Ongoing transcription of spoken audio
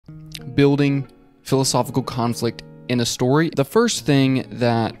building philosophical conflict in a story, the first thing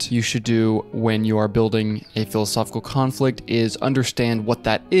that you should do when you are building a philosophical conflict is understand what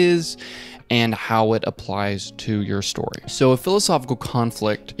that is and how it applies to your story. So a philosophical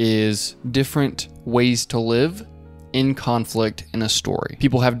conflict is different ways to live in conflict in a story.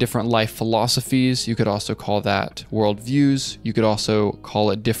 People have different life philosophies. You could also call that worldviews. You could also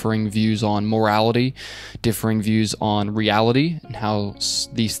call it differing views on morality, differing views on reality and how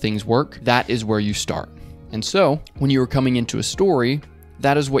these things work. That is where you start. And so when you are coming into a story,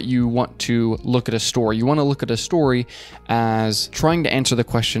 that is what you want to look at a story. You want to look at a story as trying to answer the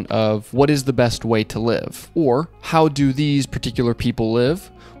question of what is the best way to live? Or how do these particular people live?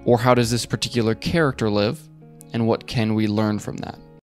 Or how does this particular character live? And what can we learn from that?